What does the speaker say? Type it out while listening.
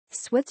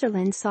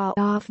Switzerland saw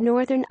off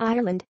Northern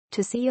Ireland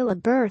to seal a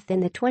berth in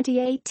the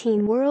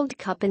 2018 World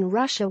Cup in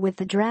Russia with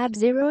the drab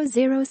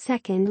 0-0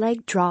 second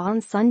leg draw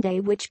on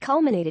Sunday, which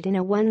culminated in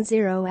a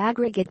 1-0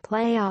 aggregate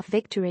playoff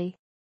victory.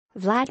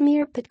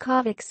 Vladimir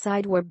Petkovic's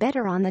side were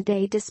better on the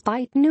day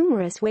despite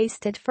numerous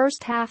wasted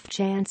first-half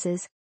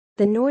chances.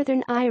 The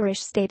Northern Irish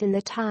stayed in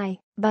the tie,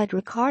 but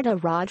Ricardo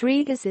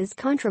Rodriguez's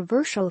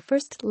controversial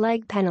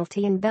first-leg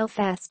penalty in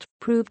Belfast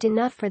proved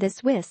enough for the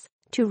Swiss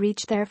to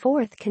reach their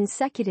fourth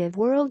consecutive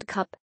World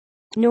Cup.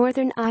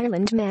 Northern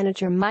Ireland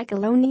manager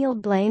Michael O'Neill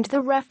blamed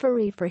the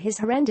referee for his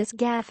horrendous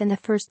gaffe in the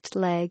first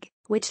leg,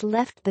 which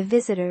left the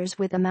visitors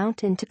with a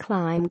mountain to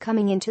climb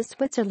coming into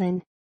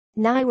Switzerland.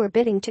 Nye were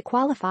bidding to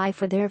qualify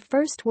for their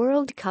first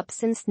World Cup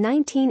since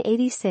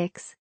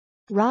 1986.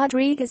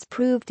 Rodriguez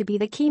proved to be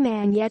the key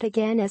man yet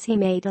again as he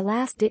made a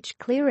last-ditch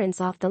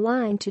clearance off the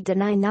line to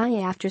deny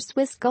Nye after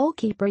Swiss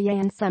goalkeeper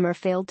Yann Sommer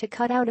failed to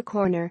cut out a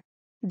corner.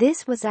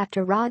 This was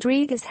after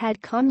Rodriguez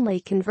had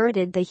calmly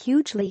converted the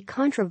hugely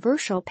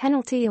controversial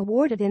penalty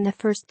awarded in the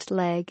first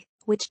leg,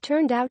 which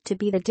turned out to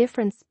be the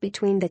difference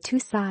between the two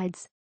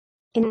sides.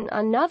 In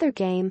another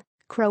game,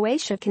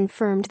 Croatia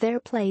confirmed their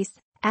place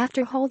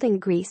after holding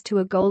Greece to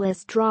a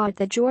goalless draw at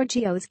the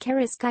Georgios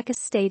Karaskakis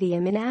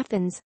Stadium in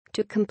Athens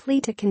to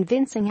complete a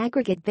convincing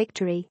aggregate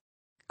victory.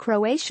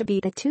 Croatia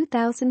beat the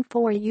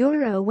 2004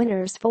 Euro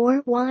winners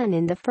 4-1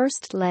 in the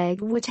first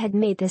leg, which had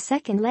made the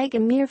second leg a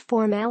mere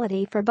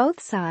formality for both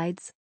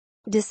sides.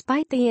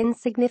 Despite the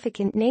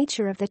insignificant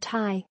nature of the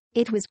tie,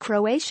 it was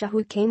Croatia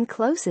who came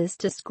closest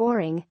to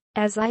scoring,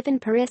 as Ivan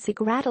Perisic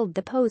rattled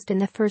the post in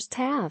the first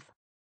half.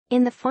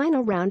 In the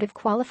final round of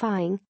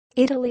qualifying,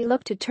 Italy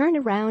looked to turn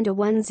around a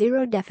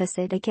 1-0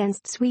 deficit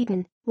against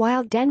Sweden,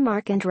 while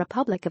Denmark and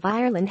Republic of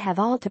Ireland have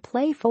all to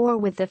play for,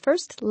 with the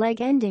first leg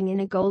ending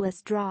in a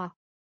goalless draw.